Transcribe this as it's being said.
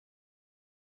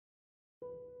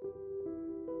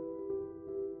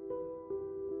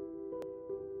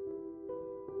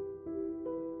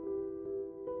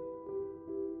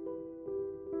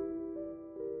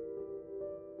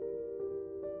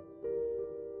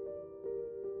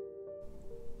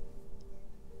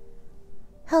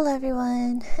Hello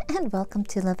everyone, and welcome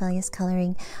to Lovella's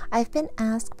Coloring. I've been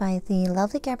asked by the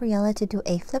lovely Gabriella to do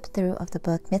a flip through of the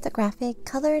book Mythographic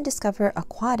Color and Discover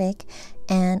Aquatic,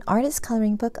 an artist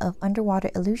coloring book of underwater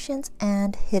illusions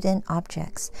and hidden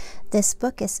objects. This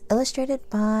book is illustrated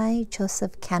by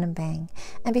Joseph Catimbang.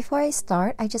 And before I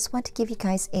start, I just want to give you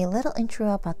guys a little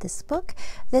intro about this book.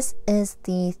 This is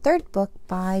the third book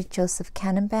by Joseph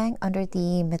Catimbang under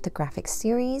the Mythographic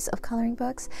series of coloring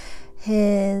books.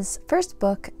 His first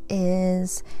book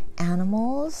is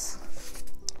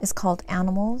called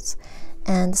Animals,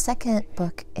 and the second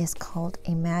book is called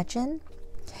Imagine.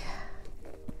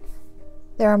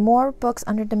 There are more books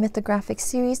under the Mythographic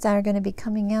series that are going to be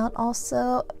coming out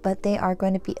also, but they are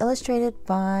going to be illustrated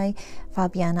by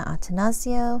Fabiana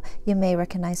Attanasio. You may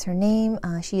recognize her name.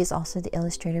 She is also the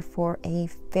illustrator for a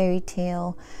fairy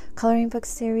tale coloring book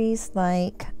series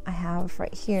like I have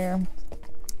right here,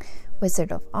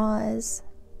 Wizard of Oz.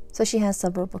 So she has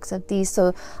several books of these.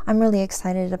 So I'm really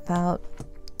excited about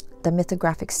the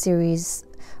Mythographic series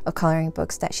of coloring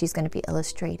books that she's going to be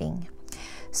illustrating.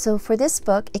 So for this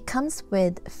book, it comes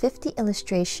with 50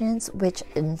 illustrations, which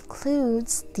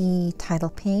includes the title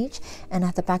page. And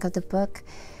at the back of the book,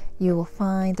 you will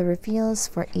find the reveals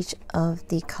for each of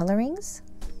the colorings.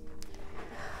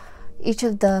 Each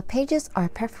of the pages are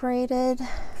perforated.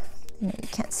 You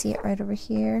can't see it right over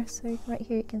here, so right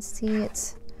here you can see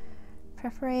it's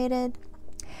perforated,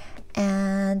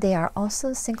 and they are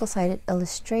also single-sided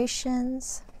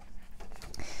illustrations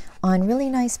on really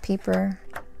nice paper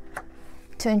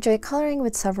to enjoy coloring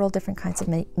with several different kinds of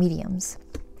mediums.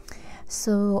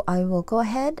 So I will go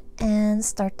ahead and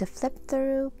start to flip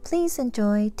through. Please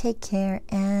enjoy, take care,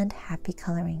 and happy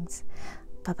colorings.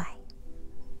 Bye-bye.